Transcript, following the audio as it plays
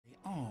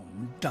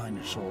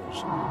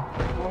dinosaurs.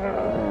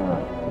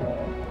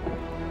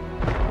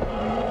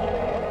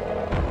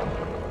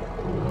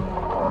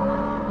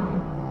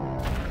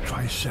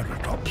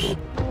 Triceratops.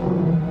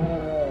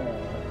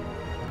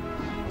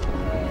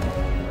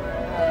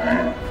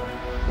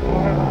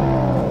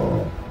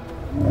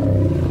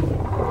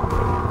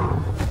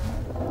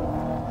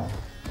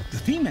 The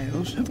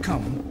females have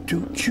come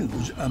to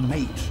choose a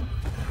mate.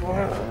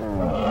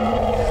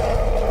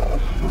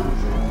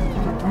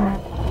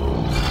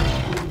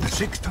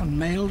 The 6-ton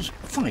males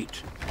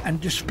fight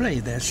and display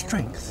their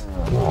strength.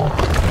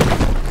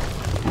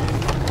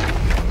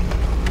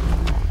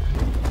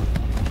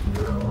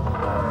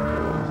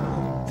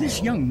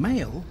 This young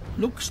male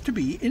looks to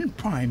be in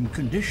prime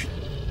condition,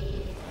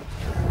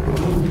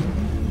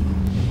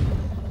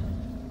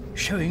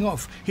 showing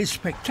off his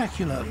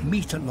spectacular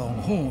metre-long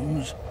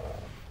horns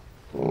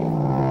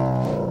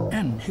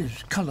and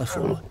his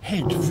colourful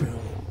head frill.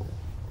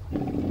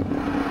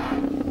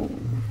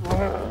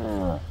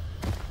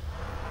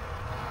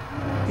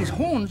 His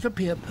horns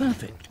appear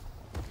perfect,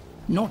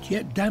 not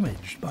yet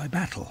damaged by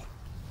battle.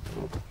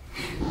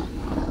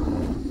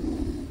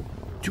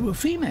 To a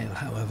female,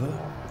 however,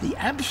 the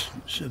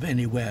absence of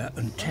any wear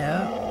and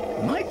tear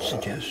might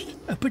suggest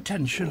a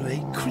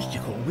potentially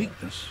critical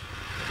weakness.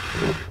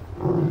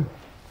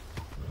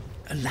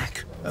 A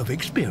lack of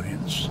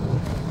experience.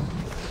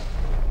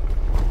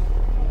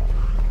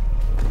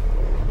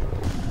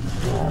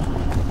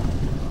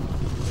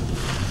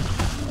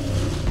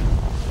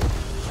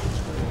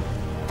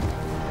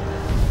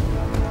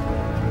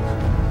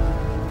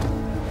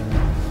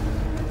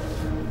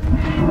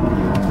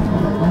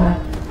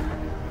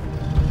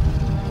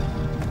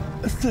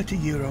 A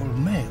 30-year-old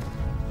male,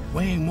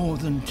 weighing more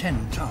than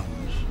 10 tons.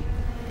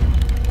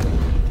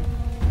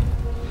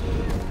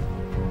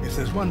 If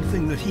there's one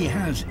thing that he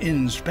has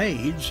in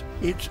spades,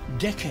 it's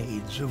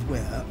decades of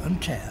wear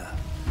and tear.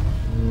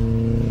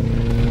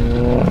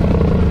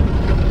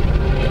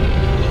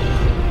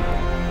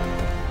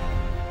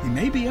 He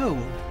may be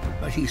old,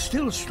 but he's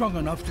still strong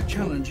enough to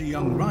challenge a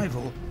young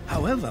rival,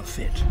 however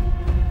fit.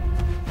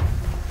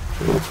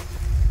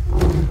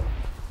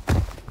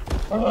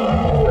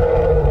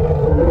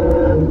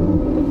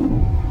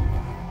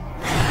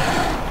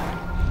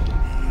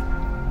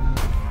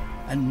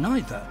 And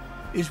neither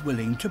is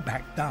willing to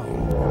back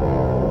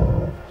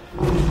down.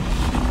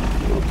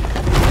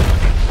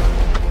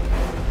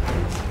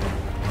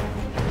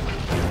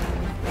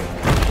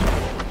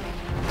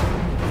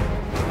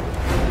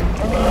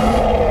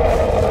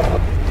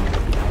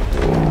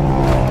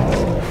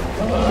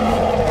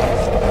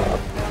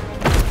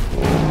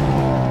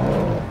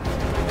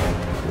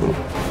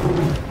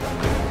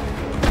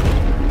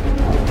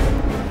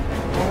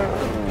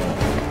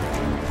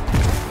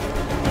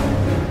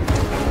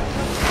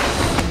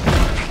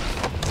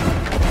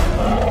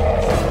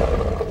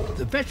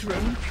 The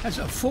veteran has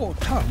a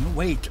 4-ton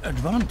weight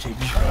advantage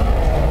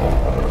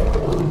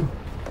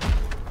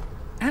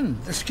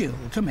and the skill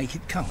to make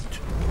it count.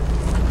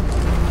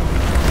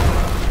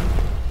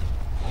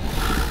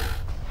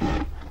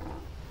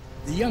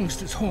 The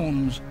youngster's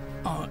horns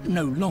are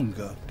no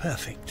longer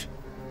perfect.